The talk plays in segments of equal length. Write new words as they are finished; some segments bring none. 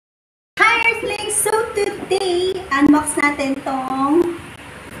today, unbox natin tong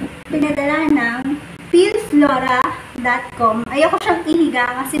pinadala ng philflora.com. Ayoko siyang ihiga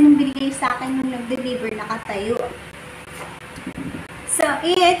kasi nung binigay sa akin nung nag-deliver nakatayo. So,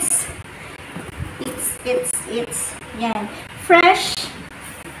 it's yan. Fresh,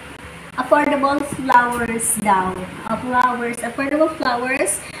 affordable flowers daw. Affordable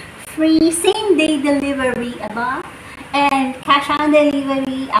flowers. Free same-day delivery, aba? And cash on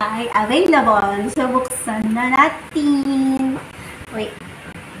delivery ay available. So, buksan na natin. Wait.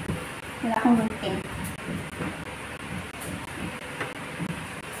 Wala akong gunting.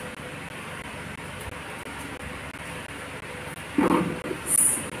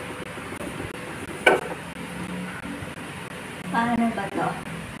 Paano ba to?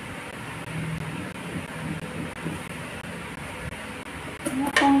 Wala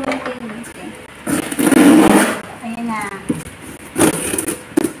akong gunting. Ayan na.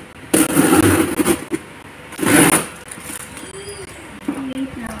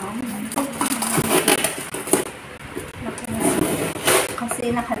 Wait lang. Kasi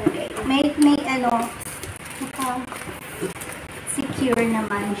nakalagay. May ano, secure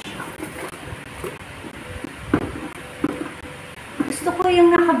naman siya. Gusto ko yung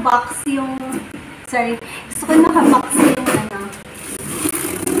naka-box yung, gusto ko yung naka-box yung ano,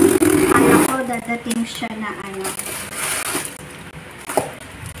 ko dadating siya na ano.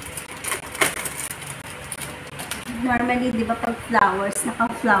 Normally, di ba pag flowers,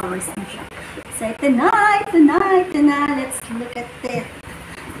 naka-flowers na siya. So, ito na. Let's look at it.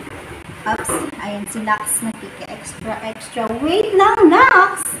 Oops. Ayan, si Lux extra. Wait lang,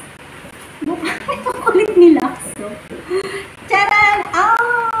 Lux! Ito kulit ni Lux. So. Charan!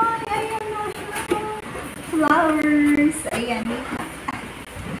 Ayan na siya. Flowers. Ayan, wait lang.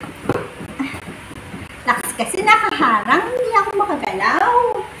 Lux kasi nakaharang, hindi ako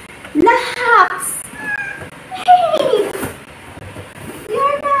makagalaw. Lux! Hey!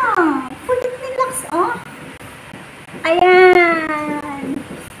 Yan na! Kulit ni Lux, oh! Ayan!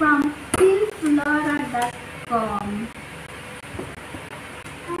 From philflora.com.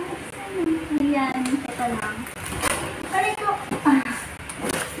 Ayan, ito lang. Ito.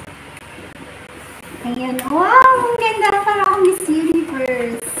 Ayan, wow! Ang ganda, parang Miss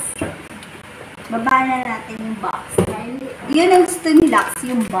Universe. Baba na natin yung box. Yun ang gusto ni Lux,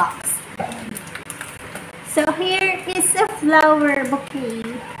 yung box. So, here is a flower bouquet.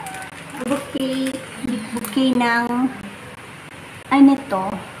 Bouquet ng ano to?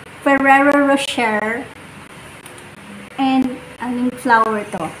 Ferrero Rocher. And, anong flower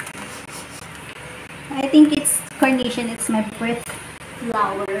to? I think it's carnation. It's my birth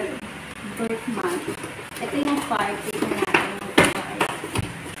flower. Birth month. Ito yung card. Tignan natin yung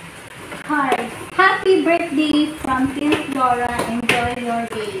card. Happy birthday from philflora. Enjoy your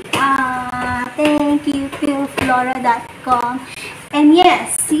day. Thank you, philflora.com. And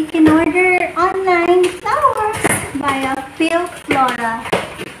yes, you can order online flowers via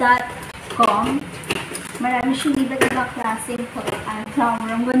philflora.com. Marami siyang iba't ibang klaseng flower.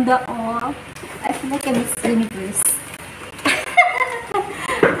 Ang ganda, oh. I feel like a Miss Universe.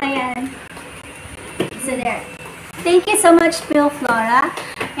 Ayan. So there. Thank you so much, philflora.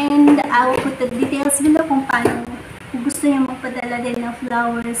 And I will put the details below kung paano, kung gusto niyo magpadala din ng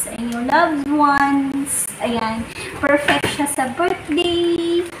flowers sa inyong loved ones. Ayan. Perfect siya sa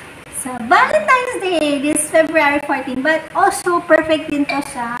birthday, sa Valentine's Day, this February 14. But also, perfect din to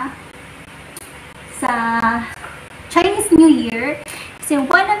sa Chinese New Year. Kasi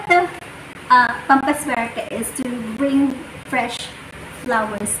one of the pampaswerte is to bring fresh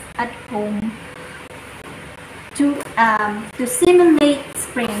flowers at home. To simulate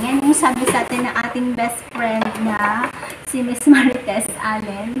spring. Yan yung sabi sa atin na ating best friend na si Miss Marites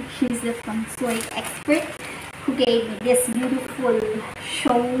Allen. She's the feng shui expert who gave me this beautiful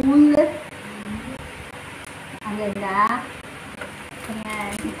shawl. Ang ganda.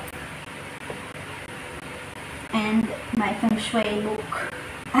 Ayan. And my feng shui book.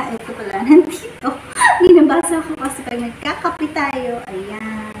 Ito pala. Nandito. Binabasa ko kasi pag nagkakape tayo.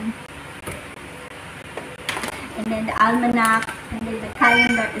 Ayan. And then the almanac, and then the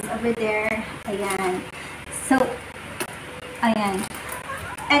calendar is over there. Ayan. So, ayan.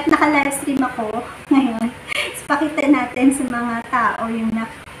 At naka-livestream ako ngayon. So, pakita natin sa mga tao yung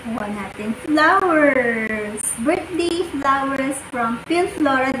nakuha natin. Flowers! Birthday flowers from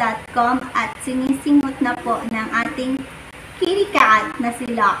philflora.com at sinisingot na po ng ating kitty cat na si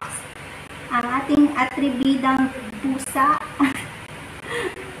Lux. Ang ating atribidang pusa.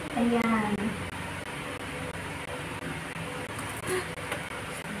 Ayan.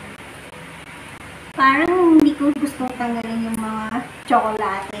 Parang hindi ko gustong tanggalin yung mga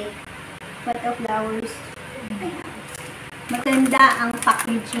chocolate. But the flowers Ayan. Maganda ang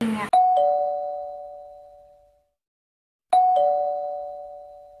packaging niya.